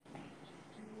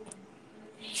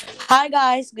Hi,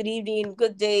 guys. Good evening,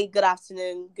 good day, good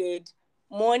afternoon, good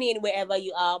morning, wherever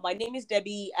you are. My name is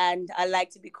Debbie, and I like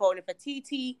to be called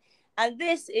Nefertiti. And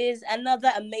this is another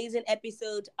amazing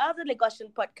episode of the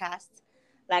Legoshian podcast.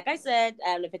 Like I said,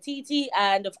 I'm Nefertiti,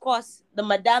 and of course, the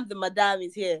madam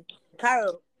is here.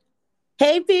 Carol,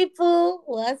 Hey people,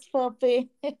 what's popping?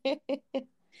 Hi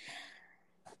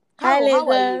Carol, how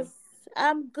are you? Lagos.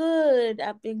 I'm good.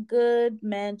 I've been good,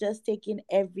 man. Just taking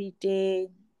every day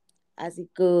as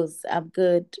it goes. I'm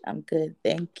good. I'm good.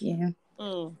 Thank you.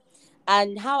 Mm.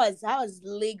 And how has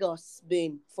Lagos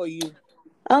been for you?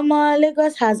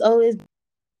 Lagos has always been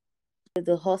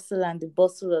the hustle and the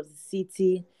bustle of the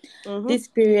city. Mm-hmm. This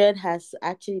period has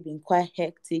actually been quite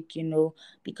hectic,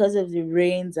 because of the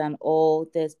rains and all.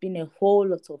 There's been a whole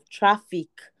lot of traffic,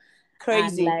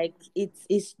 and Crazy.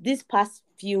 it's this past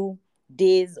few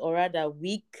days, or rather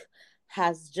week,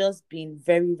 has just been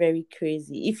very, very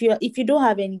crazy. If you don't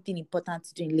have anything important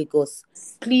to do in Lagos,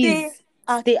 Stay please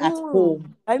at stay at home.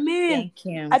 home. I mean, Thank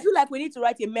you. I feel like we need to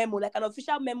write a memo, like an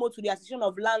official memo to the Association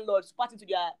of Landlords, party to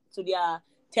their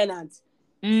tenants.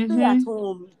 Stay at Mm-hmm.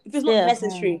 home if it's Stay not at home.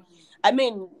 necessary. I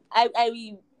mean, I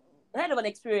heard of an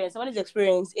experience. Someone's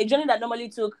experience. A journey that normally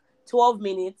took 12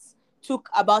 minutes took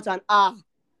about an hour,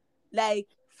 like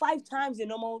five times the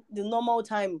normal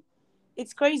time.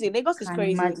 It's crazy. Lagos is Can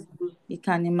crazy. imagine. You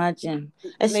can imagine,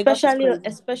 Lagos is especially crazy.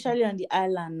 especially on the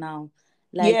island now.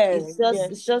 Like Yeah.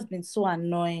 it's just been so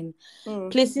annoying.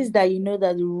 Mm. Places that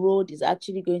that the road is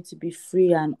actually going to be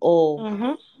free and all,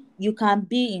 Mm-hmm. you can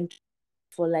be in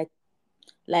for like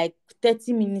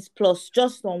 30 minutes plus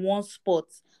just on one spot,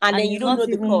 And and then you it's don't know not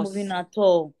the even moving cost. at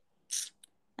all.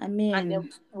 I And then mean,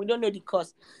 we don't know the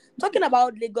cost. Talking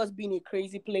about Lagos being a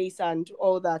crazy place and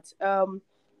all that,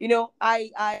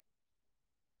 I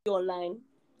online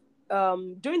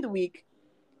during the week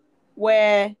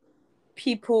where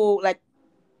people like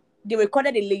they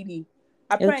recorded a lady.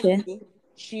 okay. Apparently,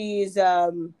 she's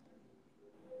in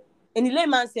the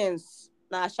layman sense,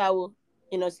 na shower,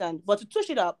 understand. But to touch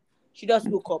it up, she does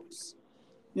hookups.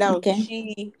 Now Okay.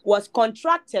 she was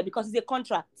contracted because it's a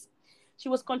contract. She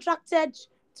was contracted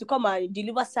to come and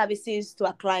deliver services to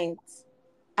a client,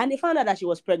 and they found out that she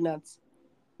was pregnant.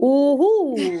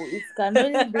 Ooh, it can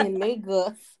only be in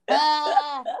Lagos.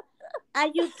 Are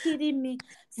you kidding me?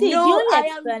 See, the No, only I am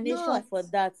explanation not. for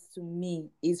that to me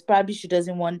is probably she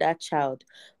doesn't want that child.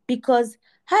 Because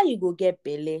how you go get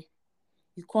belle,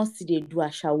 you can't see they do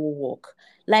a shower work.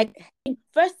 Like,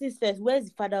 first things first, where's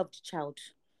the father of the child?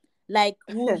 Like,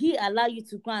 will he allow you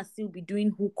to go and still be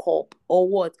doing hookup or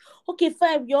what? Okay,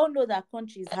 fine. We all know that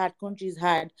country is hard. Country is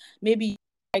hard. Maybe you're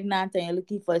pregnant and you're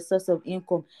looking for a source of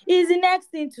income. It's the next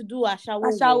thing to do a shower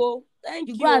work. Ashawo, You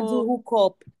thank go and do you,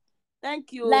 hookup.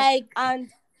 thank you. Like, And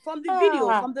from the video,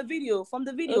 ah, from the video, from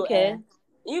the video, okay.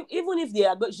 even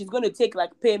if she's going to take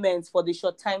like payments for the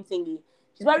short time thingy,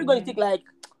 she's probably going to Mm, take like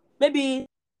maybe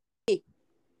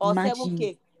or seven imagine.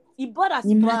 k. He bought as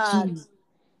bad. Imagine.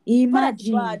 He bought as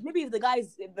Imagine. bad. Maybe if the guy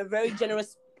is a very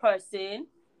generous person,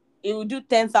 he will do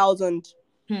 10,000.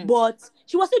 Hmm. But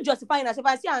she was still justifying herself.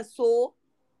 I see, and so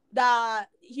that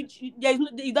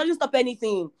he doesn't stop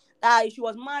anything. That she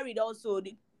was married also.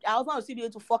 Her husband was still able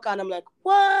to fuck her, and I'm like,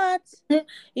 what?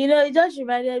 It just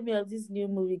reminded me of this new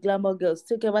movie, Glamour Girls.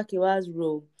 Toke Bakiwa's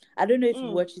role. I don't know if you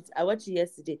Mm. watched it. I watched it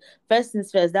yesterday. First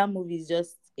things first, that movie is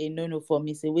just a no-no for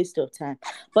me. It's a waste of time.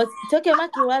 But Toke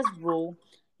Bakiwa's role,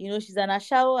 she's an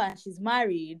ashawo and she's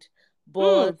married, Mm.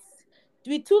 but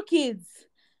with two kids. So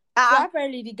Ah.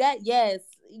 apparently the guy, yes,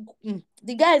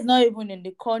 the guy is not even in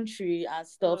the country and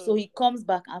stuff. So Mm. he comes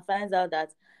back and finds out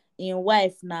that in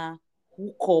wife now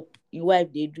hook up in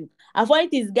wife they do. And funny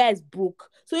thing is, guy is broke.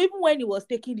 So even when he was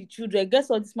taking the children, guess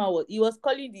what this man was? He was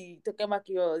calling the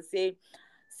Tokemaki and saying,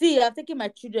 "See, I've taken my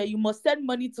children. You must send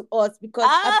money to us because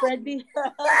Ah. apparently,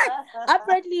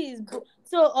 apparently he's broke."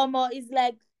 So it's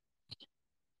like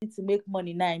to make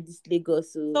money now in this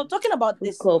Lagos. So So talking about hook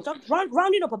this, up.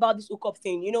 rounding up about this hookup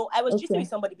thing, I was gisting Okay. with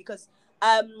somebody because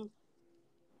um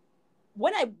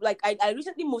when I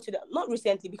recently moved to the not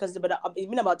recently because it's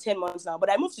been about 10 months now, but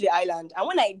I moved to the island, and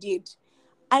when I did,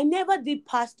 I never did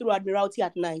pass through Admiralty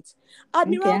at night. Okay.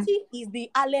 Admiralty is the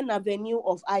Allen Avenue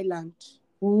of Island.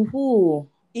 Woohoo.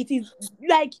 It is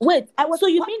like Wait, I was so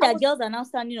you pa- mean I that was girls are now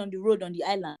standing on the road on the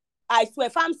island? I swear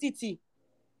Farm City.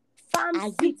 Farm Are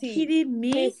you City kidding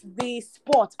me? is the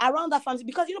spot around that Farm City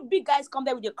because big guys come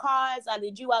there with their cars and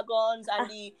the G wagons and Ah,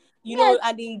 the yes.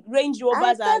 and the Range I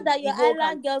Rovers thought and that the your whole can.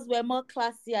 island girls were more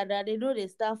classy and that they know they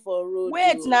stand for road.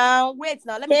 Wait now,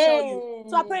 let me tell you.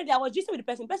 So Hey. apparently I was just with the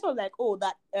person. The person was like, oh,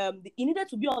 that he needed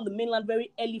to be on the mainland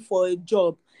very early for a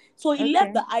job. So he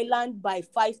left Okay. the island by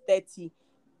 5:30.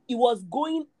 He was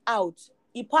going out.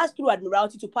 He passed through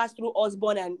Admiralty to pass through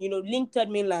Osborne and, link Third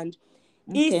Mainland.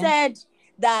 He Okay. said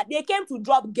that they came to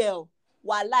drop girl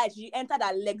while she entered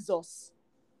a Lexus.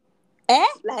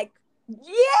 Like,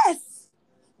 yes.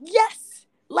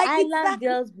 Like, Island exactly.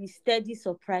 girls be steady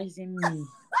surprising me.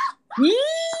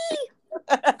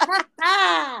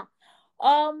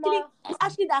 It's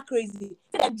actually that crazy.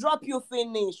 They drop you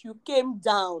finish. You came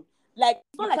down. Like,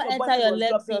 it's not You like can't your enter boyfriend your was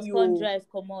dropping Lexus, can't you. drive,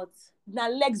 come out. Now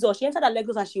Lexus. She entered a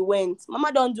Lexus and she went.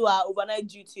 Mama don't do her overnight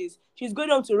duties. She's going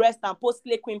home to rest and post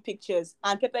Slay Queen pictures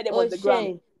and pepper them on the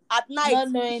ground. At night,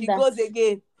 not knowing she that goes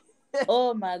again.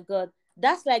 Oh my God.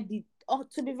 That's like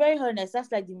to be very honest,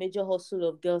 that's like the major hustle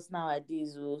of girls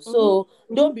nowadays. So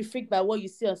don't be freaked by what you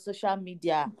see on social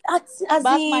media. Bank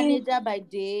manager by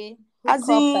day, hook up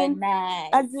by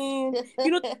night.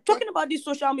 Talking about this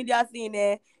social media thing,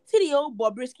 see the old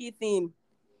Bobrisky thing.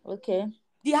 Okay.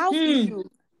 The house issue.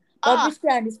 Bobrisky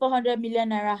and his 400 million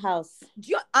naira house.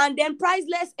 And then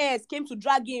Priceless Heirs came to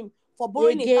drag him for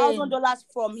borrowing $1,000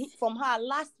 from her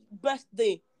last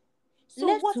birthday. So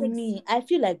left to me, I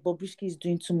feel like Bobrisky is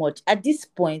doing too much. At this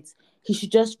point, he should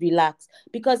just relax.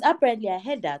 Because apparently I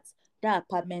heard that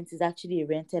apartment is actually a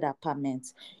rented apartment.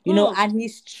 And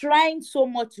he's trying so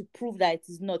much to prove that it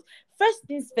is not. First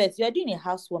things first, you are doing a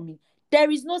housewarming.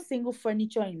 There is no single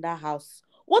furniture in that house.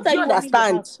 What are you warming the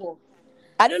house for?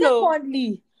 I don't know.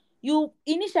 Secondly, you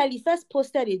initially first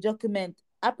posted a document.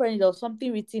 Apparently there was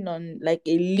something written on like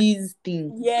a lease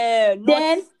thing. Yeah.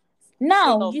 Then,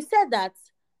 now you said that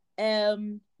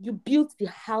you built the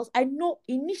house. I know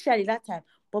initially that time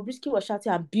Bobrisky was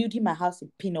shouting, I'm building my house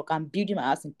in Pinnock.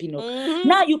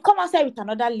 Now you come outside with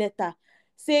another letter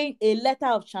saying a letter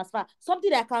of transfer,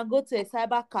 something that can go to a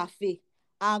cyber cafe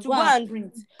and go and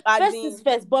print. First things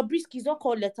first, Bobrisky is not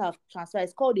called letter of transfer,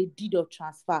 it's called a deed of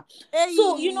transfer.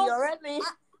 So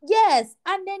yes,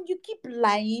 and then you keep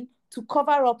lying to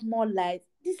cover up more lies.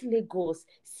 This Lagos,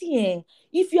 see,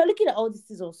 if you're looking at all these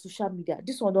things on social media,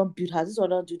 this one don't build house, this one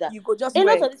don't do that. You go just a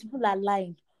lot of these people are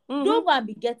lying. Don't go and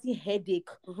be getting headache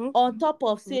on top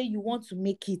of say you want to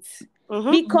make it.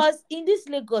 Because in this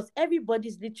Lagos,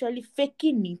 everybody's literally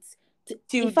faking it.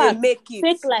 Till they make it.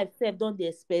 Fake life self don't be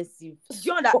expensive. Do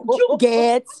you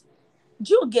get?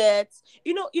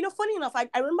 Funny enough, I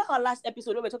remember our last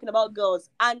episode where we were talking about girls,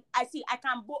 and I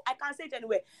can't say it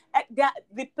anywhere.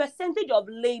 The percentage of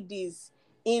ladies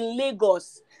in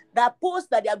Lagos that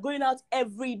post that they are going out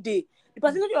every day, the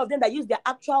percentage of them that use their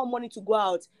actual money to go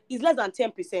out is less than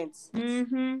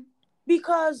 10%.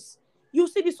 Because you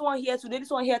see this one here today, this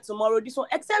one here tomorrow, this one,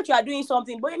 except you are doing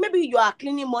something, but maybe you are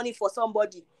cleaning money for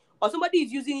somebody, or somebody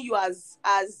is using you as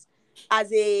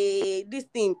a this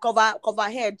thing cover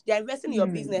head. They're investing in your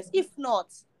business. If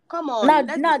not, come on. Now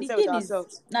the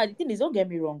thing is, don't get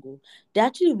me wrong, there are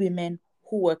actually women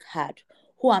who work hard,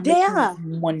 who are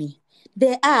making money.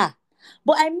 They are.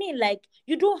 But I mean, like,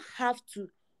 you don't have to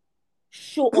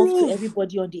show off to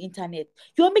everybody on the internet.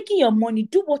 You're making your money,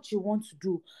 do what you want to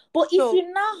do. But if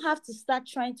you now have to start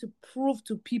trying to prove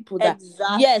to people that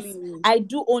yes, I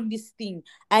do own this thing,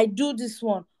 I do this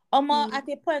one, at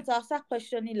a point I'll start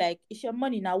questioning, like, it's your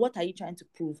money now, what are you trying to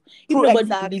prove? If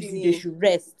nobody believes you, they should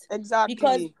rest.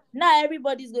 Because now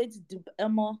everybody's going to do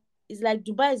it's like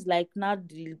Dubai is like now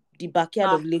the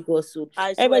backyard of Lagos. So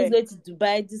everybody's going to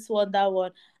Dubai, this one, that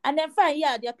one. And then fine,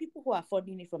 yeah, there are people who are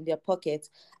funding it from their pockets.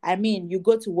 I mean, you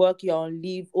go to work, you're on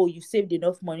leave, or you saved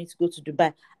enough money to go to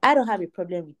Dubai. I don't have a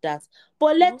problem with that.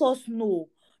 But let us know.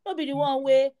 Not be the one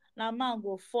way now man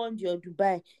go fund your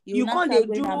Dubai. You can't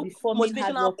do and be forming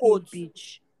hardworking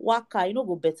beach. Waka,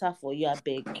 go better for you, I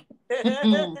beg.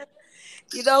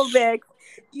 You don't beg.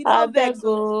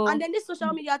 And then this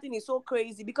social media thing is so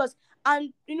crazy because,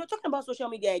 and talking about social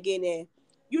media again,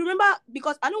 you remember,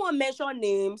 because I don't want to mention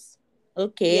names.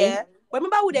 Okay. Yeah. But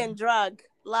remember who then drag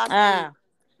last week?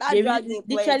 That they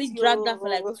literally dragged that for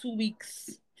like 2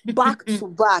 weeks. Back to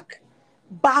back.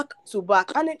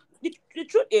 And the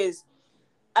truth is,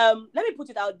 let me put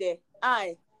it out there.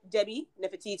 Debbie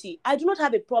Nefertiti, I do not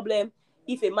have a problem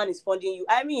if a man is funding you.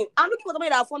 I mean, I'm looking for somebody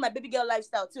that will fund my baby girl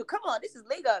lifestyle too. Come on, this is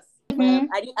Lagos.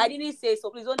 I didn't say so.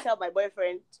 Please don't tell my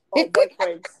boyfriend or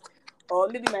boyfriends or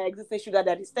maybe my existing sugar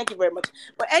daddies. Thank you very much.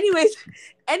 But anyways,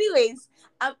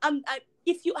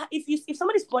 if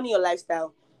somebody's funding your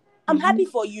lifestyle, I'm happy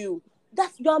for you.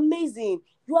 You're amazing.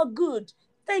 You are good.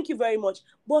 Thank you very much.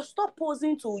 But stop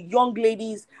posing to young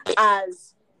ladies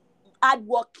as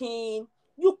hardworking.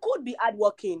 You could be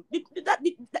hardworking. You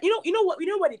know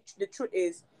what the truth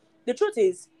is? The truth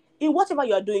is, in whatever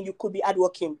you are doing, you could be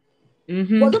hardworking.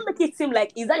 But don't make it seem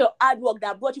like, is that your hard work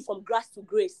that brought you from grass to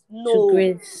grace? No. To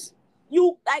grace.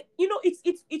 you like,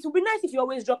 it would be nice if you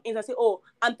always drop in and say, oh,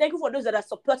 I'm thankful for those that have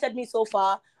supported me so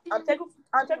far. I'm thankful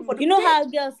for You know how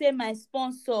girls say my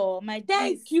sponsor, my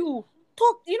thank this. you.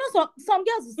 Talk, some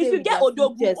girls will say If you with get their full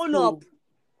Odogu, chest. own up.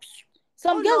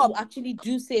 Some Own girls up. will actually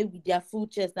do say with their full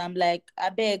chest. I'm like, I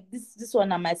beg, this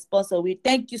one are my sponsor. We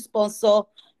thank you, sponsor.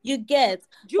 You get.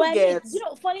 You But I mean,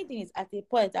 get. funny thing is, at a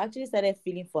point, I actually started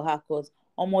feeling for her because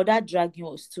that dragging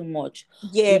was too much.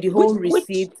 Yeah, With the whole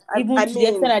receipt, even I to the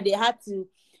extent mean, that they had to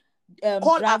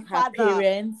call her drag her father.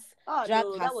 parents, Oh drag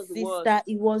no, her that was the sister. worst.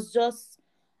 It was just,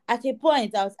 at a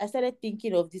point, I started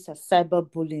thinking of this as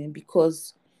cyberbullying,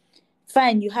 because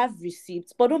fine, you have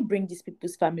receipts, but don't bring these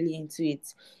people's family into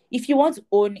it. If you want to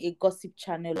own a gossip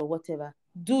channel or whatever,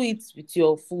 do it with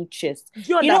your full chest. Do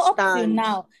you Up till understand?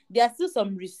 now, there are still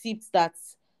some receipts that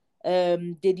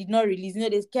they did not release.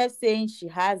 They kept saying she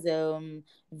has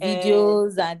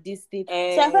videos and this thing.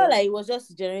 So I felt like it was just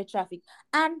to generate traffic.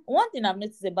 And one thing I've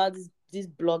noticed about these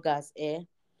bloggers, they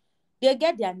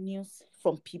get their news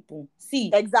from people.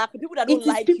 See, exactly, people that it don't is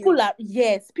like people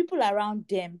you. people around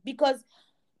them. Because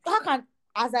how can,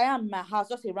 as I am in my house,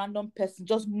 just a random person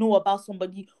just know about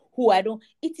somebody who I don't?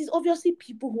 It is obviously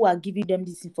people who are giving them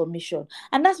this information.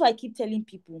 And that's why I keep telling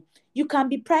people, you can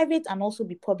be private and also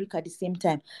be public at the same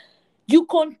time. You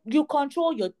can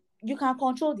control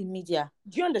the media.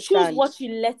 Do you Choose understand? what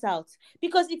you let out.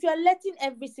 Because if you're letting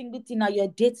every single thing out, your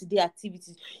day-to-day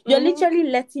activities, you're literally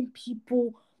letting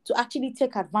people to actually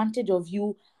take advantage of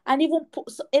you. And even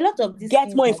a lot of these Get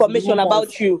things more might be information rumors.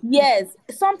 about you. Yes,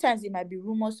 sometimes it might be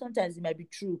rumors, sometimes it might be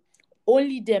true.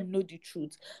 Only them know the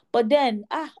truth. But then,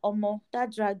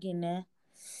 that dragging,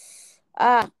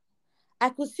 I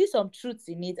could see some truths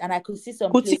in it, and I could see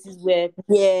some places where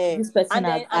Yeah, this person and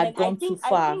then had I gone too think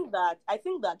far. I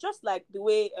think that just like the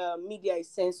way media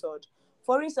is censored.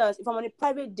 For instance, if I'm on a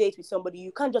private date with somebody,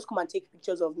 you can't just come and take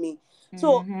pictures of me.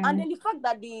 So, and then the fact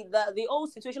that the whole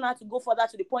situation had to go further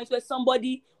to the point where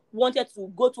somebody wanted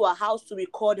to go to her house to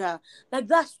record her, like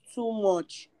that's too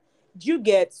much. Do you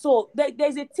get? So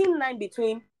there's a thin line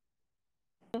between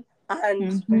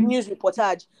and news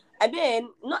reportage. I mean,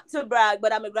 not to brag,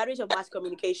 but I'm a graduate of mass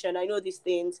communication. I know these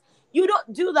things. You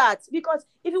don't do that, because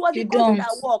if it was the You content don't.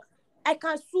 at work, I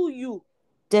can sue you.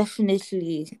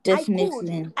 Definitely.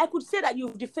 I could say that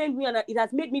you've defamed me and it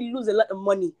has made me lose a lot of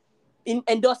money in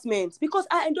endorsements, because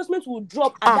our endorsements will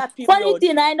drop at that Funny period.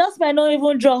 thing, I endorsement don't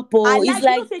even drop. I It's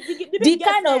like, like say the baby the get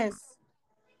kind of sense.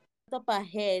 top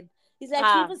ahead. It's like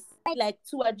she even signed like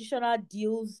 2 additional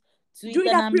deals to it, During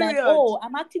and that I'm like, period. oh,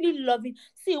 I'm actually loving.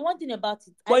 See, one thing about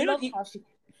it, I But love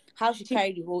how she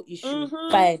carried the whole issue.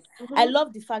 Fine. I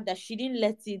love the fact that she didn't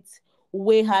let it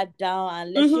weigh her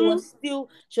down, and she was new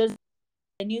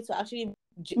to actually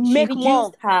make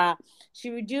more. She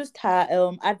reduced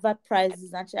her advert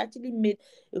prices, and she actually made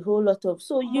a whole lot of.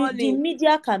 So the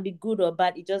media can be good or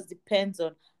bad. It just depends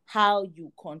on how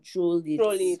you control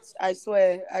it. I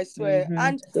swear.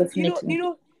 And Definitely.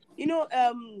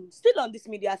 still on this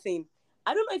media thing,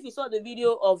 I don't know if you saw the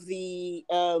video of the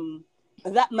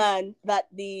that man that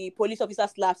the police officer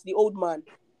slapped, the old man.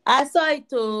 I saw it.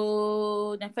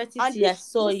 Oh, Nefertiti, I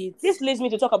saw it. This leads me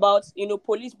to talk about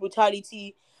police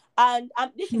brutality, and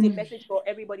this is a message for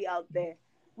everybody out there.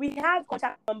 We have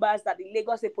contact numbers that the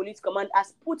Lagos State Police Command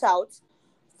has put out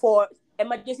for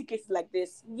emergency cases like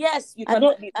this. Yes, you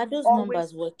cannot be are those always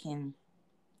numbers working?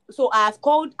 So I have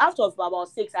called, out of about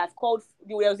 6, I've called.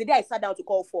 There was the day I sat down to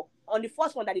call 4. On the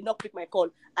first one that did not pick my call,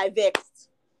 I vexed.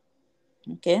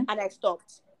 Okay. And I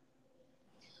stopped.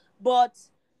 But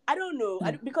I don't know,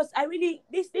 because I really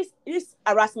this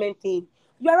harassment thing.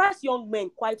 You harass young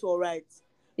men quite all right.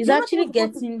 It's actually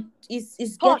getting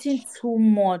getting too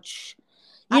much.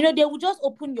 They will just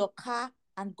open your car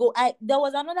and go. There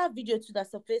was another video too that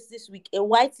surfaced this week. A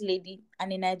white lady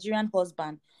and a Nigerian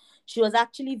husband. She was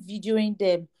actually videoing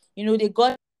them. They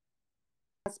got,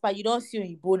 but you don't see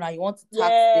Oyibo now. You want to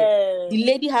tax them. The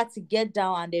lady had to get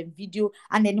down and then video,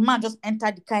 and then the man just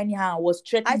entered the car anyhow and was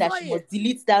threatening that she must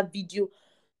delete that video.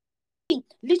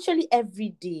 Literally every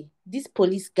day, these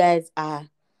police guys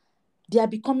they are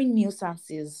becoming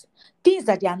nuisances. Things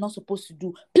that they are not supposed to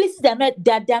do. Places they are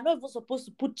not even supposed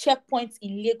to put checkpoints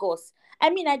in Lagos. I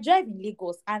mean, I drive in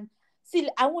Lagos, and see,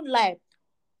 I won't lie.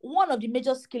 One of the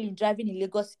major skills in driving in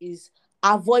Lagos is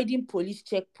avoiding police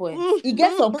checkpoints. It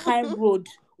gets some kind road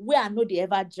where I know they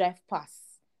ever drive past.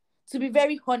 To be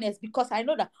very honest, because I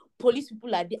know that police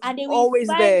people are there, and they will always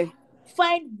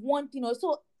find one thing.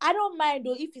 So I don't mind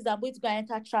though if I'm going to go and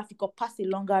enter traffic or pass a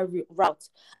longer route,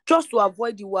 just to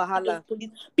avoid the wahala.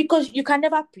 Because you can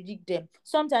never predict them.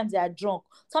 Sometimes they are drunk,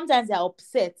 sometimes they are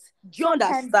upset. Do you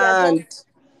understand?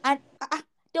 And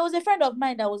There was a friend of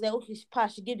mine that was like, okay,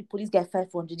 she gave the police guy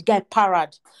 500. The guy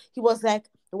parad. He was like,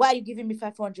 why are you giving me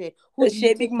 500? Who did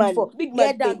you take me for? Big man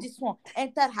Get down thing. this one.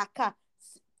 Entered her car.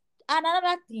 And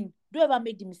another thing, don't ever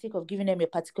make the mistake of giving them your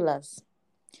particulars.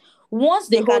 Once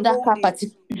they hold that car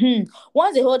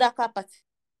once they hold that car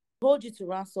hold you to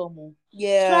ransom. Try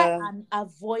Yeah. and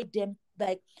avoid them.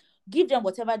 Like, give them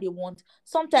whatever they want.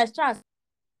 Sometimes try and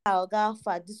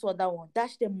Algafa, this or that one,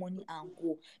 dash them money and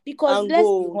go. Because let's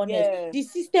be honest, the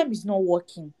system is not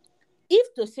working.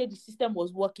 If to say the system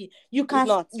was working, you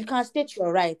can state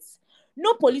your rights.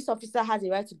 No police officer has a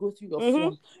right to go through your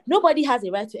phone. Nobody has a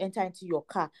right to enter into your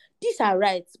car. These are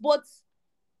rights, but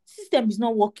system is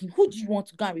not working. Who do you want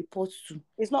to go and report to?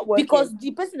 It's not working. Because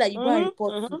the person that you go and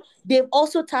report to, they've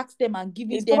also taxed them and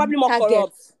given them probably more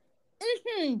targets.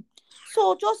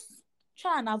 So just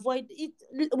try and avoid it.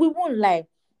 We won't lie.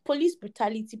 Police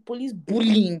brutality, police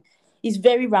bullying is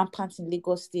very rampant in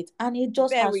Lagos State, and it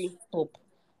just has to stop.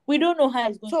 We don't know how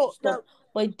it's going to stop,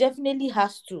 but it definitely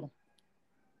has to.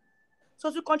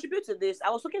 So to contribute to this, I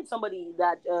was talking to somebody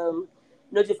that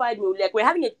notified me, like we're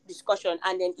having a discussion,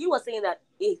 and then he was saying that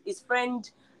his friend,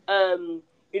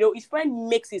 his friend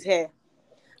makes his hair,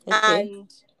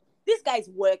 and this guy is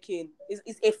working. Is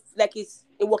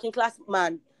a working class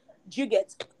man. Do you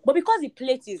get? But because he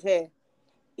plaits his hair,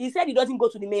 he said he doesn't go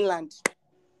to the mainland.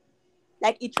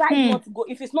 Like, he tries not to go.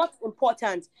 If it's not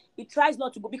important, he tries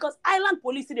not to go. Because island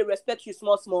police, they respect you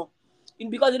small.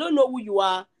 Because they don't know who you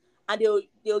are. And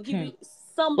they'll give you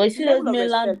some level of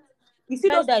respect. You see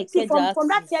those, from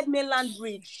that third mainland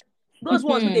bridge, those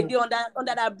ones who they do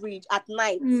under that bridge at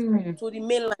night to the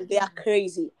mainland, they are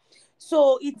crazy.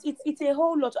 So it's a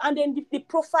whole lot. And then the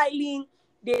profiling,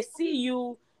 they see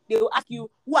you, they will ask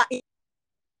you,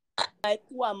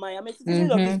 who am I? I'm a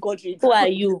citizen of this country. Who are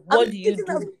you? What do you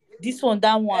do? This one,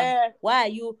 that one. Why are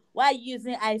you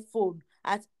using iPhone?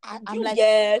 I'm like,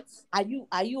 are you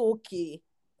okay?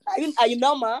 Are you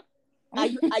normal? Are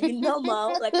you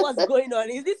normal? Like, what's going on?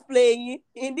 Is this playing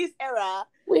in this era?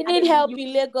 We need help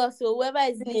in Lagos. So whoever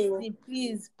is listening,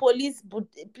 please, police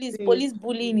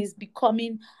bullying is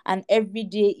becoming an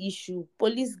everyday issue.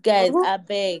 Police guys, I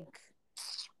beg.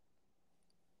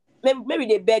 Maybe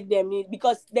they beg them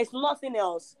because there's nothing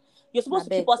else. You're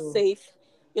supposed to keep us safe.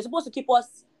 You're supposed to keep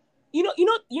us. You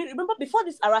remember before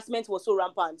this harassment was so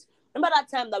rampant. Remember that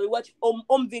time that we watched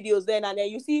home videos then, and then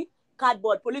you see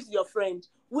cardboard, police is your friend.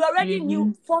 We already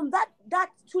knew from that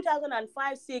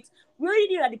 2005-6. We already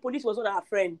knew that the police was not our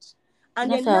friend,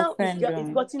 and then now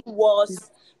it's gotten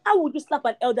worse. How would you slap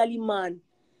an elderly man?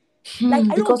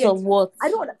 Like, because of what? I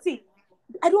don't see.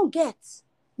 I don't get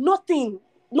nothing.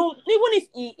 No, even if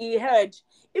he heard,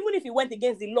 even if he went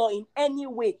against the law in any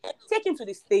way, take him to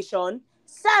the station,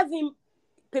 serve him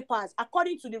papers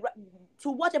according to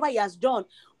whatever he has done.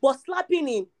 But slapping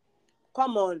him,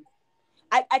 come on.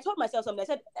 I told myself something.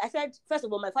 I said first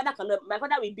of all, my father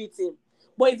will beat him.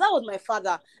 But if that was my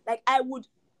father, like I would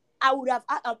have.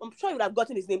 I'm sure he would have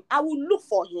gotten his name. I would look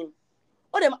for him.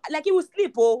 Like he would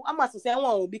sleep. I must say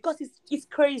because it's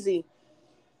crazy.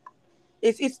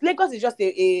 It's Lagos is just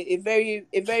a very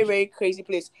very crazy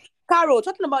place. Carol,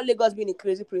 talking about Lagos being a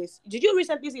crazy place, did you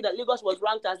recently see that Lagos was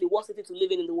ranked as the worst city to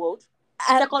live in the world?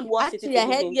 Second worst city to live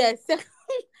in. I heard yes.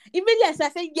 Immediately I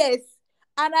said yes.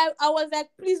 And I was like,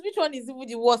 please, which one is even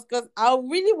the worst? Because I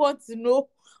really want to know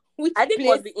which I think it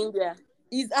was the India.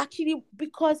 Is actually,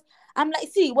 because I'm like,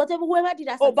 see, whoever did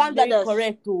that is very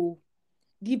correct.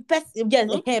 The person,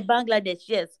 Bangladesh,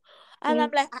 yes. And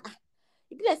I'm like,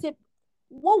 I said,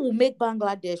 what will make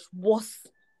Bangladesh worse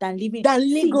than living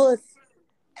in Lagos?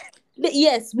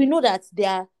 Yes, we know that there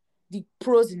are the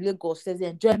pros in Lagos. There's the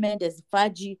enjoyment, there's the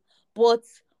faji. But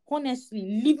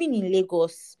honestly, living in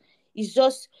Lagos is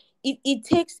just, it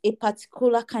takes a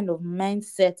particular kind of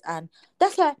mindset. And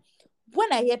that's why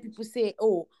when I hear people say,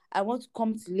 oh, I want to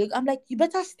come to Lagos, I'm like, you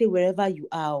better stay wherever you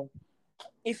are.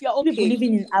 If you're okay. People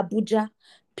living in Abuja,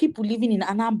 people living in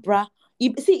Anambra.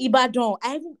 See, Ibadan,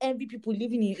 I even envy people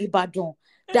living in Ibadan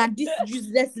than this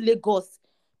useless Lagos.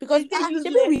 Because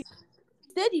we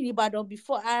stayed in Ibadan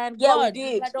before, and we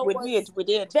did. We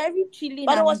did. Very chilling,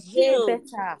 but it was chill.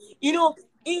 Better.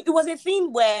 It was a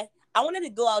thing where I wanted to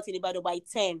go out in Ibadan by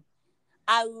 10.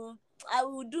 I will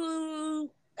do,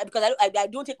 because I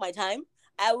don't take my time.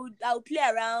 I will play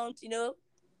around.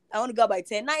 I want to go out by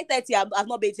 10. 9:30. I've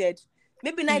not baited.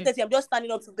 Maybe 9:30. I'm just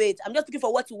standing up to bait. I'm just looking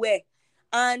for what to wear.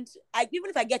 And even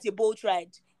if I get a boat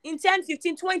ride, in 10,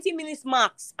 15, 20 minutes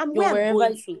max, I'm where I'm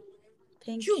going to.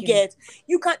 Thank you. Get?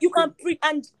 You can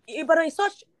and Ibadan is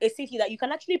such a city that you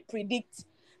can actually predict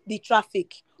the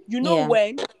traffic. You know Yeah.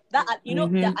 when the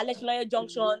Mm-hmm. Alexandria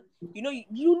Junction.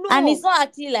 You And it's know. not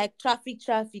actually like traffic.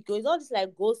 It's all this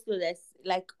like go slow,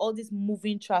 like all this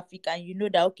moving traffic, and you know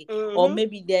that okay, or Mm-hmm.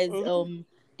 maybe there's Mm-hmm.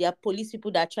 there are police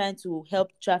people that are trying to help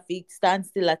traffic stand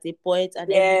still at a point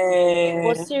and everything.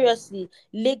 But Yeah. seriously,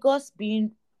 Lagos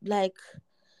being like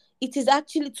it is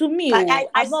actually to me, I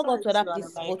I've not saw gone to it other too, and I'm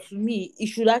places, like, but to me, it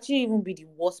should actually even be the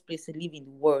worst place to live in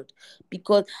the world.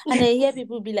 Because and I hear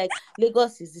people be like,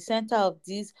 Lagos is the center of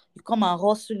this, you come and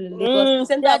hustle in Lagos.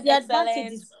 center There are of the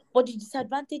advantages, excellence. but the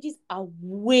disadvantages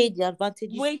outweigh the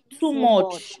advantages Way too too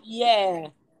much. much. Yeah.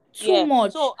 Too Yeah.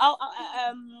 much. So,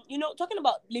 talking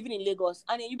about living in Lagos,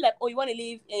 and then you be like, oh, you want to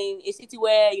live in a city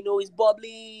where it's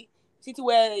bubbly, city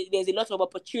where there's a lot of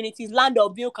opportunities, land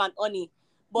of milk and honey.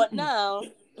 But now,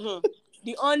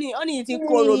 the honey is in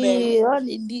Koro, man. Hey,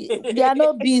 honey, they are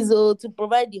not busy to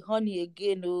provide the honey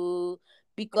again,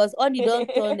 because honey don't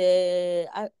turn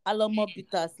alamo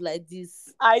bitters like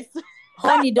this. I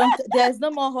Honey don't There's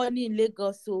no more honey in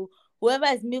Lagos, so whoever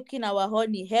is milking our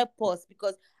honey, help us,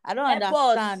 because I don't help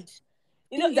us. understand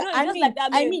things that It's just like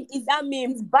that I meme. mean That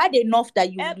meme. it's bad enough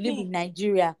that you Help live me, in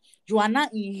Nigeria, you are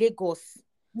not in Lagos.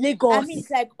 I mean, Lagos. it's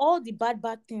like all the bad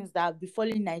things that have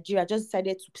befallen Nigeria just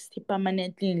decided to stay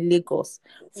permanently in Lagos.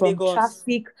 From Lagos.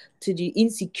 traffic to the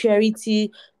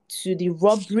insecurity to the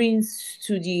robberies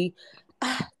to the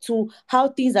to how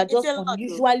things are It's just a lot, though.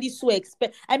 unusually so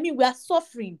expensive. I mean, we are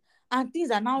suffering and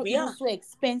things are now We even are so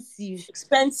expensive. I'm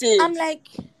expensive. like,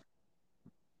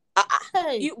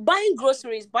 hey, You buying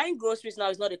groceries now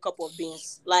is not a cup of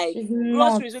beans. Like it's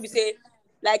not. groceries, will be say,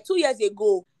 like 2 years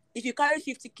ago, if you carry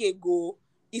 50K go,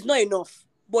 it's not enough.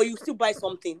 But you still buy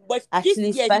something. But this Actually year,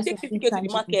 if you buy take something 50K to the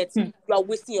tangible. market, you are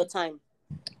wasting your time.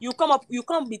 You come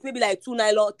with maybe like 3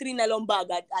 nylon bag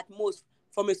at most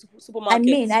from a I supermarket.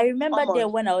 mean, I remember Come there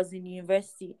on. when I was in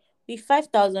university, with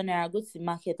 5,000 naira, I go to the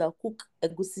market, I'll cook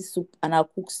egusi soup and I'll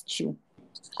cook stew.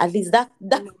 At least that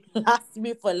lasts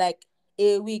me for like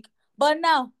a week. But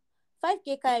now,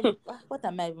 5K can't what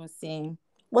am I even saying?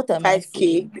 What am I 5K.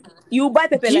 saying? You buy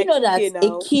pepper Do you like know that 2K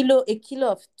now. a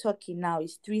kilo of turkey now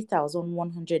is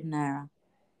 3,100 naira?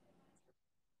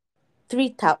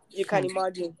 You can 3,000.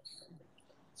 imagine.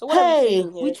 So what are we Hey,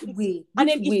 saying here? which way? And Which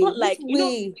then it's way? not Which like,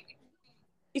 way?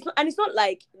 it's not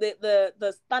like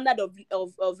the standard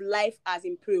of life has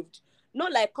improved.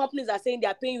 Not like companies are saying they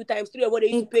are paying you times three of what they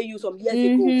used to pay you some years ago.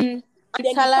 Mm-hmm. And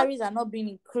then the fact Salaries are not being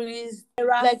increased.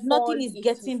 naira Like fall nothing is is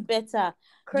getting better.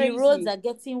 The roads crazy. are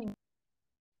getting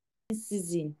this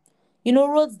season. You know,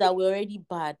 roads that were already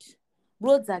bad.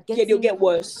 Roads are Yeah, they'll getting get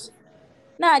worse.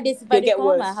 nowadays. If I They'll dey get come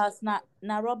out my worse. house,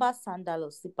 na rubber sandal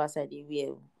or slippers I dey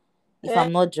wear. If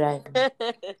I'm not driving,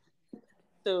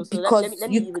 So because let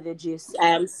me you give you the gist. I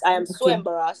am so okay,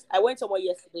 embarrassed. I went somewhere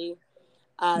yesterday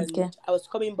okay, and I was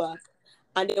coming back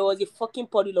and there was a fucking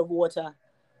puddle of water,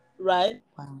 right?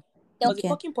 wow, There was a okay,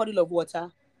 fucking puddle of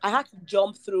water. I had to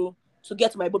jump through to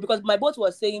get to my boat because my boat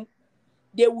was saying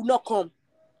they will not come.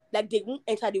 Like they won't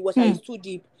enter the water, hmm. it's too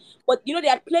deep. But they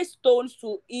had placed stones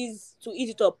to ease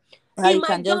it up. How In you my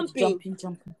can just be jumping,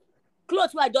 jumping.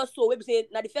 clothes where I just saw, maybe say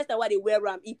now the first time why they wear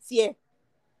it's here.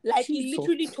 Like it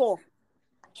literally Jesus, tore.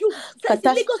 See,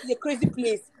 Katash. Lagos is a crazy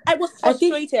place. I was I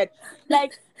think frustrated.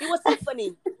 Like it was so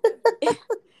funny.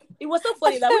 It was so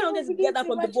funny that when I wanted I'm to get beginning out to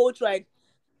from the imagine. boat ride,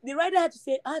 the rider had to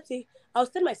say, I was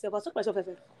telling myself, I was talking to myself, I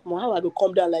said, "Mom, how I go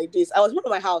come down like this?" I was running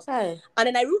my house. Hi. And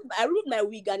then I removed my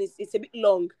wig and it's a bit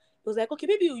long. It was like, okay,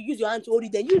 maybe you use your hand to hold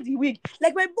it, then use the wig.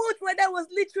 Like my boat rider was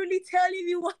literally telling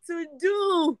me what to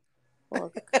do.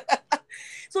 Fuck.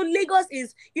 So Lagos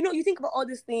is, you think about all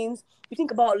these things, you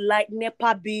think about like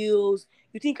NEPA bills,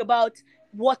 you think about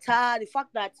water, the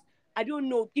fact that I don't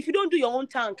know, if you don't do your own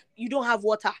tank, you don't have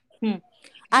water. Hmm. You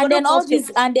And don't then come all straight.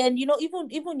 this, and then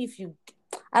even if you,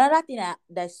 another thing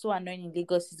that's so annoying in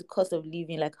Lagos is the cost of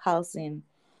living, like housing,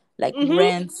 like Mm-hmm.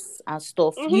 rents and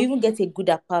stuff. You Mm-hmm. even get a good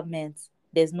apartment,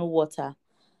 there's no water.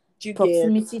 Do you get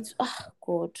Proximity to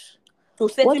God, to what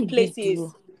certain did we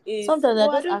do? places is Sometimes I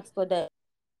well, I just don't. ask for that.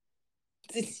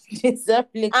 Deserve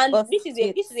And Lagos this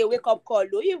is a wake up call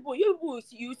though. You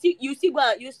see go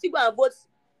and vote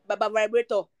Baba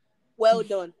Vibrator. Well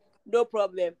done, no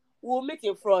problem. We'll meet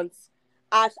in front.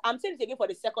 As I'm saying it again for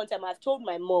the second time, I've told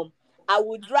my mom I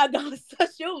will drag out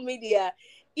social media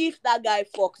if that guy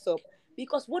fucks up.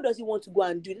 Because what does he want to go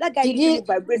and do? That guy Did literally you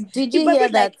vibrates. did He you hear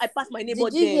vibrates like that? I passed my neighbor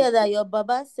Did you Jen. hear that your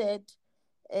Baba said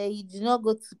he did not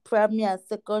go to primary and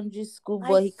secondary school, I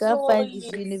but he can't saw find his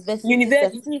it. university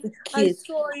University. I certificate?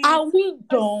 saw it. Are we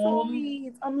I saw dumb?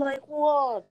 it. I'm like,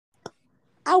 what?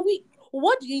 Are we?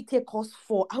 What do you take us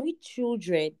for? Are we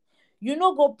children? You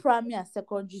know, go primary and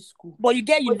secondary school. But you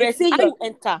get But you university. say How your you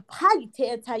enter? how you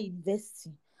enter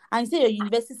university, and you say your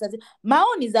university certificate. My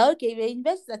own is that okay, your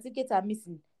university certificate are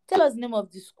missing. Tell us the name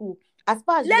of the school. As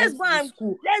far as you Let's went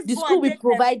go to and the school will take them.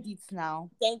 provide it now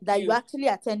Thank that you you. actually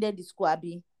attended the school,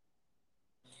 Abi.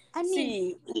 I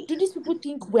mean, See, do these people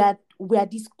think we are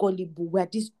this gullible, we are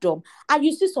this dumb? And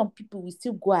you see some people will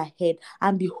still go ahead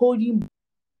and be holding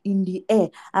in the air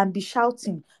and be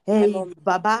shouting, my "Hey, mom.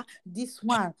 Baba, this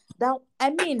one, that."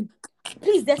 I mean,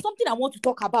 please, there's something I want to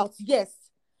talk about. Yes.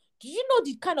 Do you know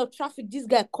the kind of traffic this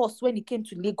guy caused when he came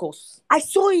to Lagos? I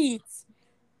saw it.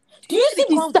 Do Did you you see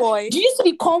see the convoy? Do you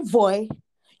see the convoy?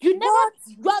 What?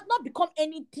 You have not become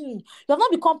anything. You have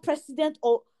not become president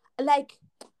or like.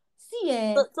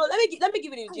 See, So let me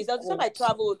give you the gist. There was the time I God.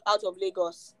 traveled out of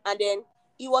Lagos, and then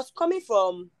he was coming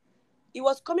from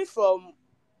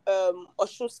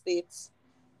Osun State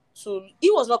to.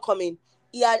 He was not coming.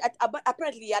 He had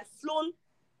apparently he had flown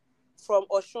from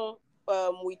Osun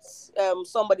with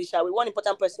somebody, shall we, one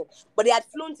important person, but they had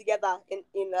flown together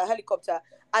in a helicopter,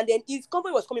 and then his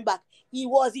convoy was coming back. He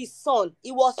was his son.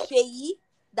 It was Sheyi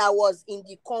that was in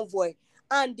the convoy,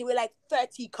 and there were like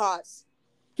 30 cars,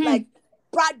 like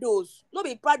Prados, not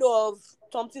be Prado of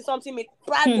something made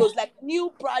Prados, like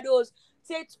new Prados.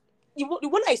 Say the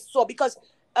one I saw, because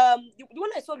the one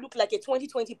I saw looked like a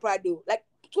 2020 Prado, like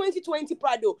 2020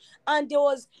 Prado, and there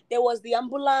was the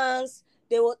ambulance,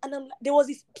 there was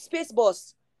this space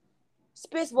bus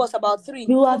about three.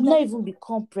 You And have I'm not like, even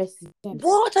become president.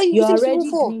 what are you You're using this people already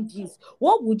for? doing this.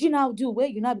 What would you now do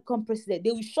when you now become president?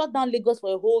 They will shut down Lagos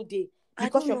for a whole day I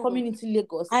because don't you're know. coming into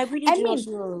Lagos. I really I do not mean,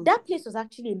 know. that place was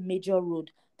actually a major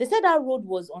road. They said that road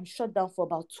was on shutdown for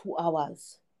about 2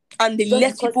 hours. And they Just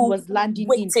left because he people was landing in.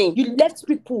 waiting. You left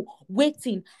people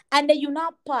waiting. And then you now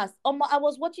pass. I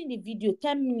was watching the video,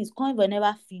 10 minutes, convoy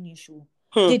never finish.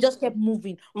 They just kept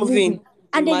moving, Moving.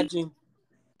 And then Imagine.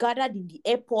 gathered in the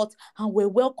airport and were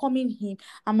welcoming him.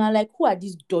 And I'm like, who are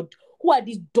these dullards? Who are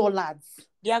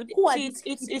See, these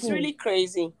it's people? really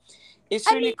crazy. It's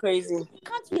I really mean, crazy.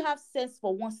 can't we have sense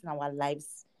for once in our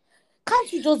lives?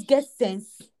 Can't we just get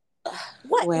sense?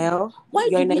 Well, Why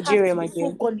you're do in we have Nigeria, to be my so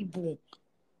dear. gullible?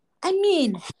 I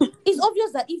mean, it's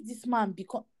obvious that if this man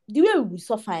become the way we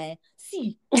suffer,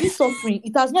 see this suffering,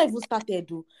 it has not even started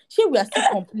though. Sure, we are still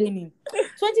complaining.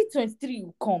 2023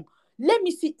 will come. Let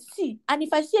me see, and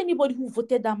if I see anybody who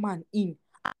voted that man in,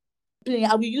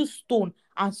 I will use stone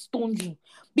and stone him.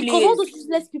 Because all Please. those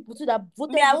useless people too that Me,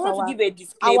 voted I this want to give a our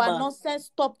disclaimer. nonsense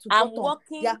stop to I'm bottom.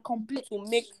 They working are complete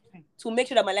to make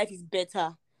sure that my life is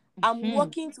better. I'm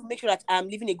working to make sure that I'm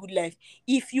living a good life.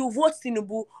 If you vote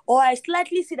Tinubu, or I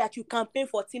slightly see that you campaign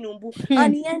for Tinubu,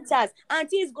 and he enters, and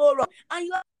things go wrong, and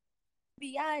you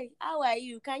be, hi, how are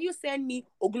you? Can you send me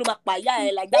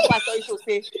Oglumakpaya, like that pastor used to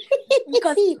say?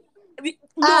 Because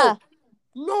Ah,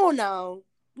 no now.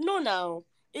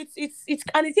 It's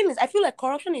and the thing is, I feel like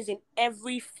corruption is in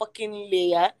every fucking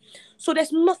layer. So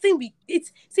there's nothing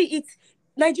it's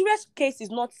Nigeria's case is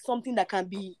not something that can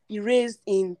be erased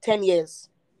in 10 years.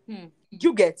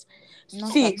 You get?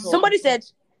 not See, at all. somebody said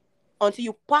until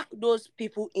you pack those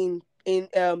people in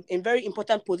very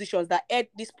important positions that add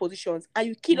these positions, and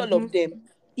you kill all of them,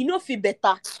 you know, feel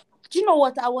better. Do you know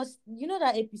what you know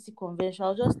that APC convention? I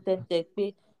was just tempted.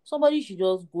 Somebody should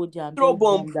just go there and Throw just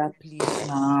bomb. bomb that place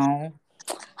now.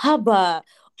 Haba,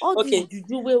 all Okay. this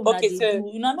juju wey una Okay, dey so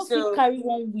do, una no fit carry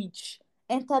one witch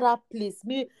enter that place.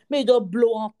 May just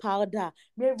blow on powder.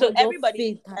 May everybody just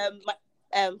everybody,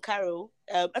 faint. Carol,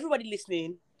 everybody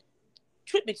listening,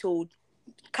 truth be told,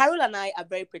 Carol and I are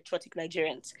very patriotic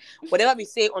Nigerians. Whatever we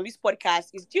say on this podcast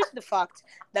is due to the fact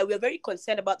that we are very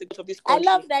concerned about the growth of this I country.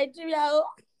 love Nigeria. Oh.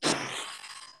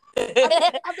 I'm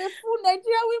a full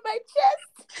Nigerian with my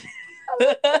chest.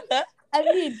 I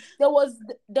mean, there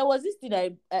was this thing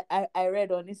I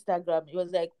read on Instagram. It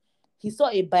was like he saw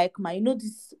a bike man. You know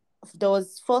this. There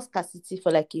was false scarcity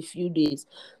for like a few days,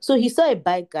 so he saw a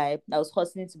bike guy that was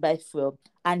hustling to buy fuel,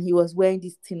 and he was wearing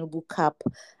this Tinubu cap.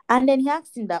 And then he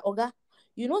asked him that, Oga,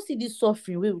 you know, see this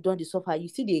suffering where we done the suffer. You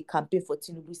see the campaign for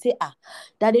Tinubu. You say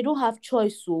that they don't have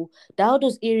choice, so that all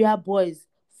those area boys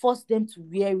force them to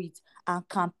wear it and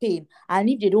campaign, and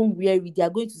if they don't wear it, they are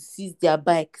going to seize their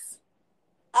bikes.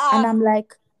 And I'm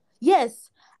like, yes.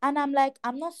 And I'm like,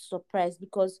 I'm not surprised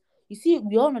because you see,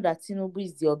 we all know that Tinubu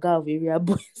is the Oga of area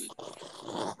boys.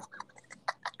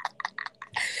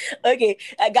 Okay,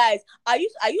 guys, I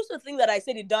used to think that I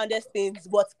said the darndest things,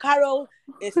 but Carol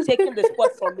is taking the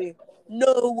spot from me.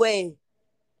 No way.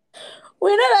 We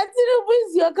know that Tinubu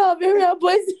is the Oga of area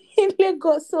boys in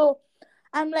Lagos. So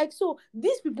I'm like, so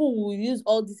these people will use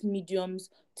all these mediums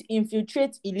to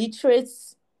infiltrate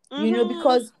illiterates,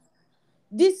 because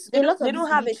this They a don't lot they of don't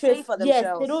these have a say illiterates, for yes,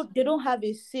 themselves. they don't have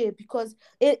a say because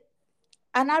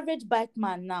an average bike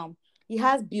man now, he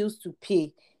has bills to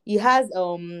pay. He has He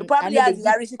I probably know they has give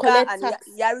Yarisika collect and tax.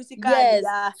 Yarisika and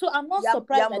Yes. So I'm not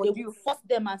surprised that they will Modu. force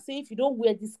them and say if you don't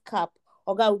wear this cap,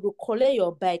 or God will collect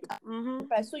your bike.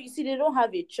 Mm-hmm. So you see, they don't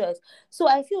have a choice. So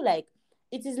I feel like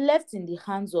it is left in the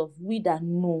hands of we that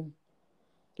know.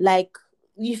 Like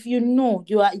if you know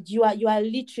you are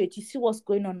literate, you see what's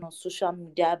going on social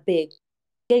media, beg,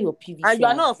 get your And PVC you are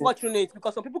and not go. unfortunate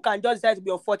because some people can just decide to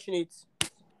be unfortunate.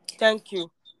 Thank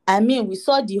you. I mean, we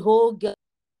saw the whole girl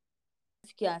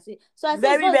and say so. I say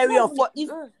Very, very I'm it's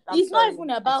not sorry. even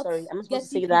I'm about sorry. I'm not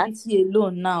supposed to getting say that. PVC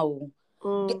alone now.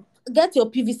 Get, Mm. get your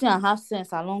PVC and have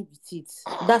sense along with it.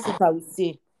 That's what I would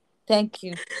say. Thank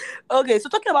you. Okay, so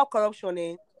talking about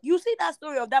corruption, you see that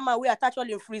story of that man who attached all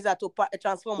in freezer to a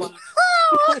transformer.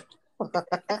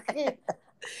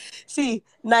 See,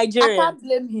 I Nigerians, can't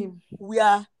blame him. we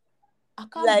are I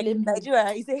can't like blame him. Nigeria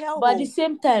is a But at the hellhole.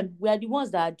 same time, we are the ones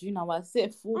that are doing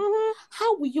ourselves. Mm-hmm.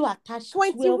 How will you attach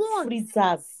 12 21.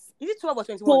 freezers? Is it 12 or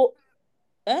 21? So,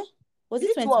 was Is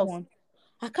it it 12? 21?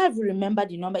 I can't even remember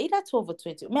the number. Either 12 or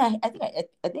 20. I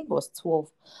think it was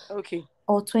 12 Okay.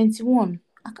 or 21.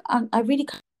 I really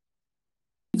can't.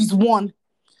 It's one.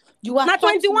 You are Now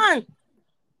 21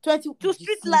 20 to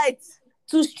street lights.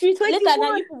 to street. Later, now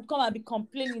 21. you people come and be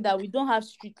complaining that we don't have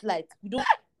street lights. We don't.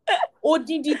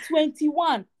 ODD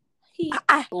 21.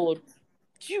 God.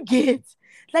 Do you get?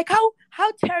 Like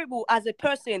how terrible as a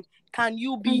person can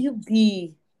you be? Can you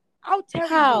be? How terrible?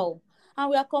 How? And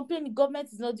we are complaining government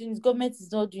is not doing this, government is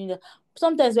not doing that.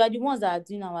 Sometimes we are the ones that are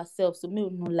doing ourselves, so may we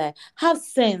no lie. Have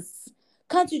sense.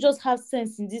 Can't you just have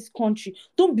sense in this country?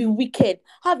 Don't be wicked.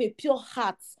 Have a pure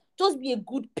heart. Just be a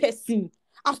good person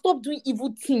and stop doing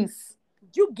evil things.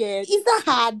 You get? Is that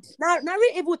hard? Now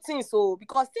real evil things, so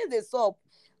because things they saw.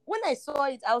 When I saw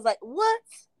it, I was like, what?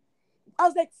 I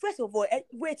was like, first of all,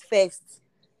 wait first.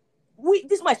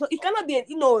 This might not, it cannot be,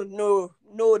 no,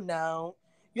 now.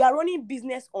 You are running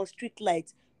business on street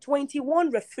lights, 21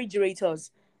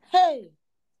 refrigerators. Hey.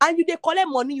 And they collect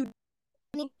money,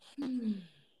 but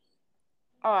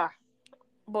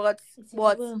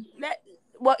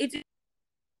it is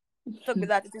talk with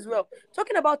that, it is well.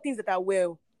 Talking about things that are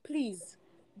well, please.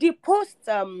 The post,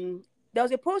 there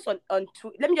was a post on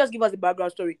let me just give us the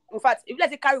background story. In fact, if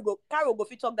let's say Carol go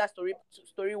if you talk that story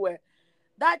where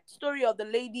that story of the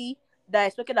lady that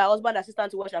expected her husband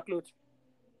assistant to wash her clothes.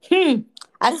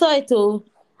 I saw it all.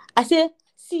 I say,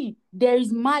 see, there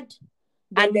is madness,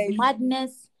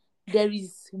 there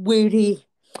is worry.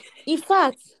 In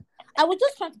fact, I was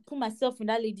just trying to put myself in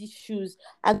that lady's shoes.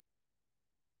 And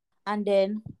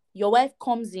then your wife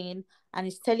comes in and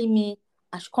is telling me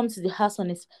I should come to the house on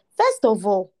this. First of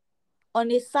all, on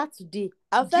a Saturday,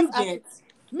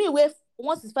 me wait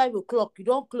once it's 5 o'clock, you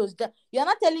don't close that. You're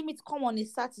not telling me to come on a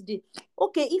Saturday.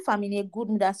 Okay, if I'm in a good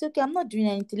mood, I say, okay, I'm not doing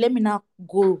anything. Let me now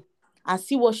go and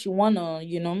see what she wanna,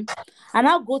 and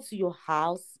I'll go to your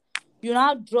house. You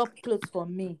now drop clothes for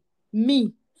me.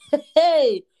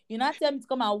 Hey, you now tell me to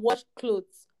come and wash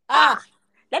clothes.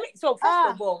 Let me. So first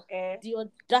of all, the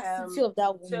audacity of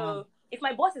that woman. So if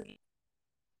my boss is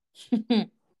thank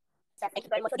you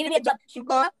very much. Give me a job. She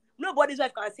go. Nobody's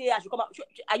wife can say I should come out.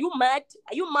 Are you mad?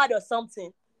 Are you mad or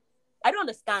something? I don't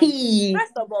understand.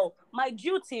 First of all, my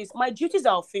duties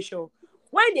are official.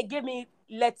 When they gave me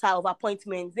letter of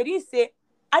appointment, they didn't say.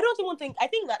 I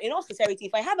think that in all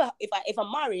sincerity, if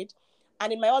I'm married,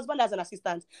 and if my husband has an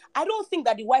assistant, I don't think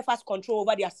that the wife has control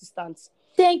over the assistant.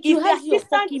 Thank you. Have your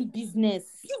fucking business.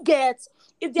 You get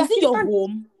if the is it your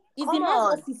home? Is the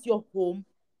man's office your home?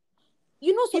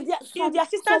 You know, if the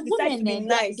assistant decides to be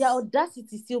nice, their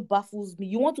audacity still baffles me.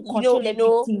 You want to control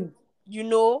everything.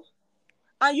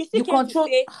 And you still came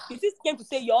to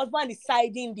say your husband is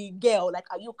siding the girl. Like,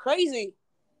 are you crazy?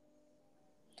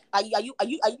 Are you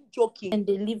joking? And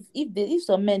they live if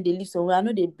some men they live somewhere, I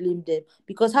know they blame them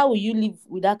because how will you live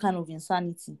with that kind of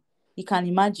insanity? You can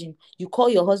imagine. You call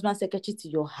your husband's secretary to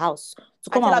your house to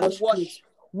come and wash clothes.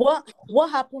 What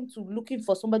happened to looking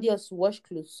for somebody else to wash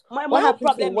clothes? What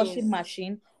happened to a washing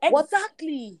machine?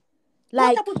 Exactly.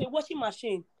 What happened to a washing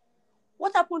machine?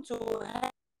 What happened to?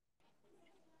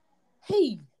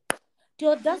 Hey, the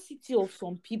audacity of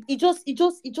some people. It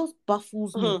just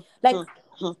baffles me. Like,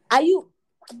 are you?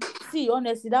 See,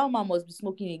 honestly, that woman must be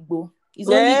smoking igbo. It's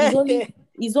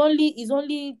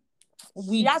only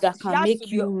weed that can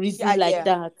make you reason like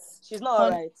that. She's not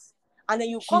alright. And then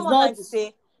you come online to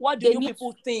say, what do you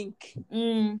people think?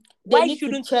 Why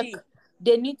shouldn't she?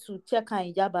 They need to check her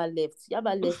in Yaba left.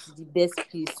 Yaba left is the best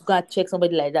place to go and check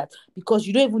somebody like that because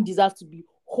you don't even deserve to be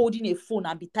holding a phone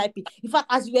and be typing. In fact,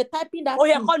 as you were typing that Oh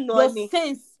yeah, thing, come your on.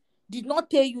 sense did not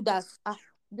tell you that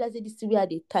let's say this is where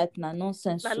they type now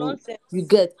nonsense. Na So nonsense. you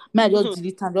get, may I just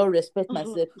delete and don't respect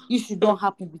myself. Issue don't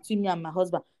happen between me and my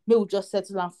husband. May we just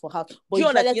settle down for house. But Do you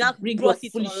you decided understand? to You bring your brought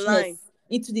it foolishness online.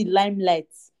 into the limelight.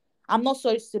 I'm not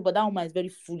sorry to say, but that woman is very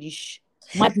foolish.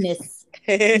 Madness.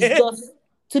 It's just,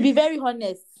 to be very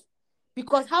honest,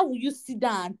 because how will you sit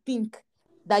down and think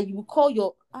that you will call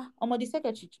your the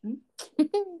secretary? The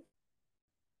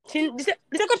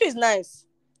secretary is nice.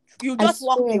 You I just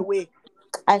walk swear. away.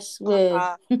 I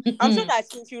swear. I'm sure that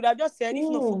she would have just said, if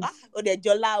not for the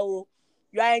jola,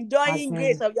 you are enjoying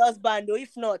grace of your husband, or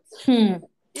if not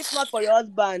for your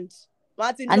husband,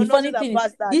 Martin, And no the funny nonsense thing about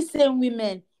is, that. these same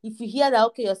women, if you hear that,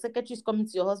 okay, your secretary is coming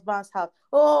to your husband's house.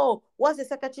 Oh, what's the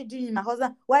secretary doing in my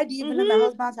husband? Why do you even know my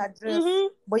husband's address?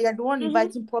 But you're the one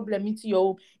inviting problem into your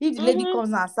home. If the lady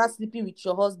comes and starts sleeping with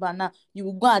your husband now, you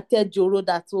will go and tell Joro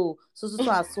that, so and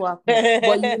so happen.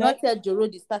 But you will not tell Joro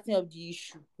the starting of the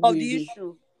issue.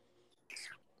 Issue.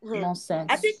 Nonsense.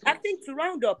 I think to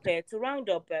round up,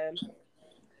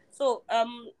 so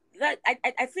that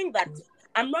I think that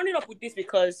I'm rounding up with this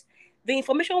because the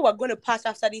information we're going to pass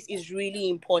after this is really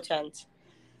important.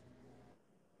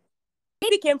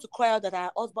 Lady came to cry out that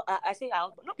our husband, I say our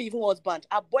husband, not even husband,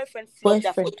 our boyfriend flogged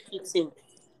her for cheating.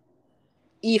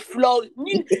 He flogged.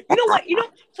 You know what?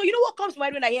 So you know what comes to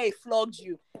mind when I hear he flogged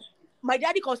you? My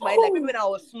daddy comes to mind like maybe when I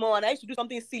was small and I used to do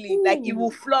something silly, like he will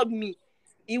flog me,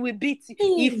 he will beat you,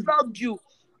 he flogged you,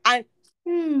 and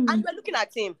you're looking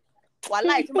at him.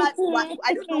 I don't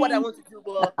know what I want to do,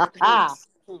 but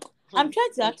I'm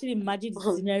trying to actually imagine the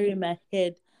scenario in my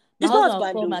head. My it's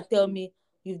husband will come and tell me,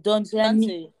 you've done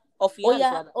kneel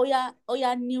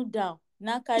down.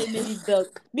 Now carry maybe belt.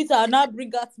 Me too, I'll now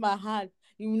bring out my hand.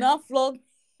 You will now flog.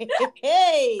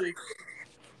 Hey.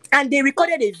 And they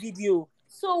recorded a video.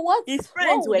 So what his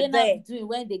friends would were they there now be doing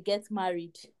when they get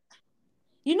married?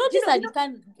 These are the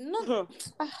kind.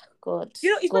 God.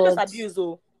 It's not just abuse,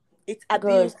 though. It's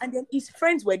abuse, and then his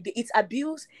friends were there. It's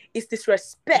abuse. It's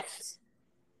disrespect.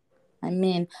 I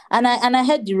mean, and I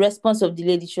heard the response of the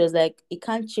lady. She was like, it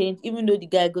can't change, even though the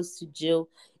guy goes to jail,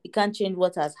 it can't change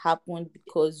what has happened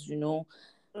because,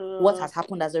 what has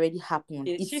happened has already happened.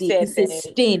 It's a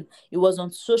stain. It was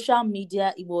on social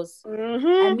media. It was,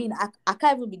 I mean, I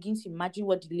can't even begin to imagine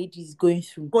what the lady is going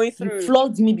through. You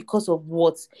flogged me because of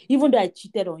what? Even though I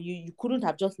cheated on you, you couldn't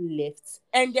have just left.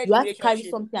 You had to carry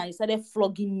something and you started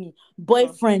flogging me.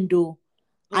 Boyfriend, though,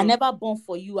 I never born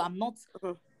for you. I'm not...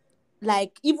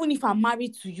 Like, even if I'm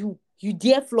married to you, you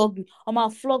dare flog me, I'm gonna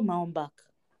flog my own back.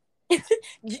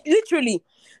 Literally.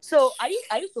 So I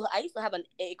used to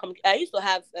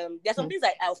have there's some things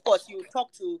of course you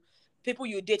talk to people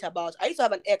you date about. I used to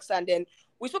have an ex, and then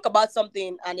we spoke about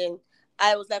something, and then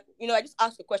I was like, I just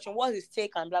asked the question, what's his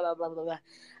take, and blah blah blah blah blah.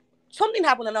 Something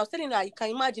happened, and I was telling her, you can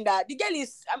imagine that the girl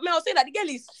is. I was saying that the girl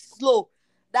is slow.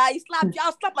 That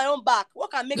I'll slap my own back.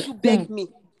 What can make you beg me?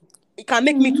 It can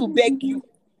make me to beg you.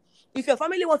 If your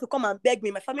family wants to come and beg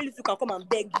me, my family too can come and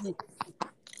beg you. Do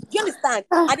you understand?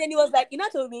 And then he was like,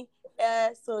 told me,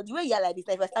 so the way you're like this,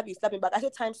 if I slap you, slap me back. I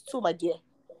said, times 2, my dear.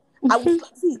 I will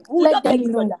see. We'll just beg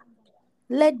each other.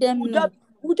 Let them know.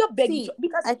 We'll just beg each other.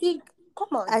 Because I think, come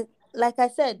on. Like I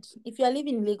said, if you're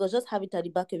living in Lagos, just have it at the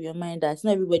back of your mind that it's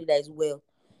not everybody that is well.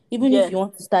 Even if you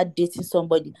want to start dating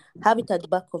somebody, have it at the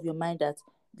back of your mind that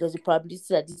there's a probability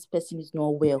that this person is not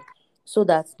well. So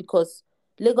that's because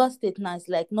Lagos State now is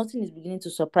like nothing is beginning to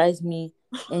surprise me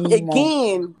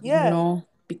anymore. Again,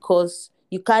 because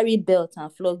you carry belt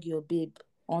and flog your babe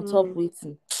on top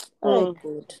waiting. Oh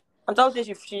God. On top of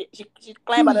she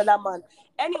climbed another man.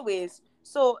 Anyways,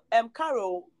 so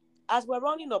Carol, as we're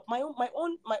rounding up, my own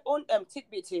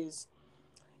tidbit is,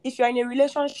 if you're in a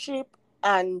relationship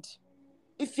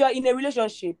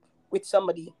with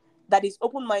somebody that is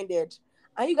open-minded,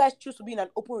 and you guys choose to be in an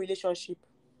open relationship,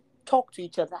 talk to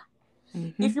each other.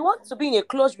 If you want to be in a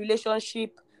close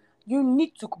relationship, you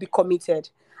need to be committed.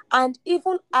 And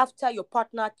even after your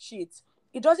partner cheats,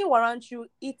 it doesn't warrant you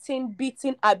eating,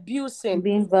 beating, abusing,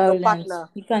 being violent. Your partner.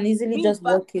 You can easily just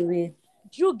walk away.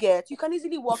 You can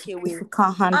easily walk away. If you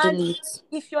can't handle it.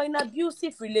 If you're in an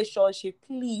abusive relationship,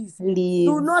 please leave.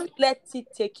 Do not let it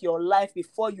take your life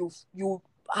before you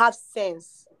have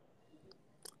sense.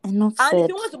 And if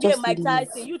you want to be a Mike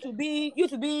Tyson, you to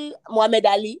be Muhammad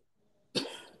Ali.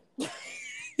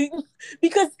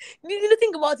 Because you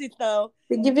think about it now.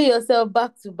 You're giving yourself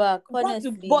back to back,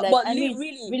 honestly.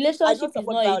 Really, relationship is not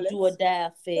violence. A do or die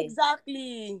affair.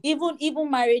 Exactly. Even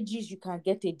marriages, you can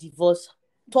get a divorce.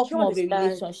 Talk more of a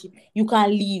relationship. You can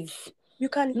leave. You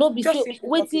can No be just say simply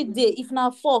walk wetin away. dey. If na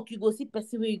fuck, you go see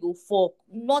person wey you go fuck.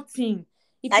 Nothing.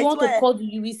 If you I want to swear. cuddle,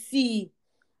 you will see.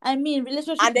 I mean,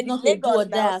 relationship And is then it's not a do or Lagos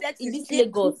now. die. Sex In is this cheap.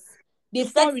 Lagos, they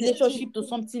form Sex is cheap. relationship to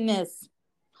something else.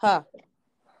 Ha,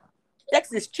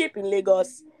 Sex is cheap in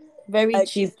Lagos. very Like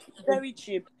cheap. it's very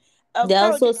cheap. They're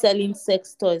Karo, also selling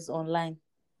sex toys online.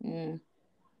 You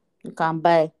can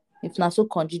buy. If na so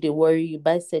country dey worry you,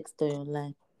 buy sex toy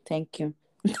online. Thank you.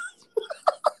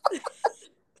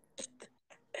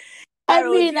 I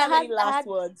Karo, do mean, you have any last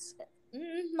words?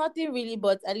 nothing really,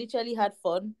 but I literally had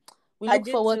fun. We I look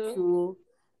did forward too. to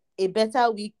a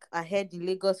better week ahead in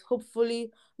Lagos.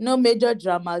 Hopefully, no major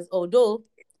dramas. Although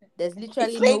there's It's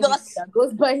literally no week Lagos. that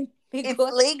goes by in It's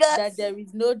Lagos that Lagos. there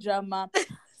is no drama.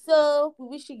 So we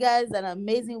wish you guys an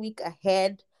amazing week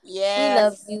ahead. We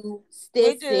love Yes. you.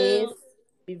 Stay We safe. do.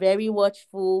 Be very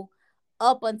watchful.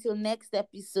 Up until next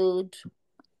episode.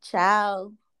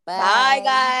 Ciao. Bye, Bye.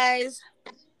 guys.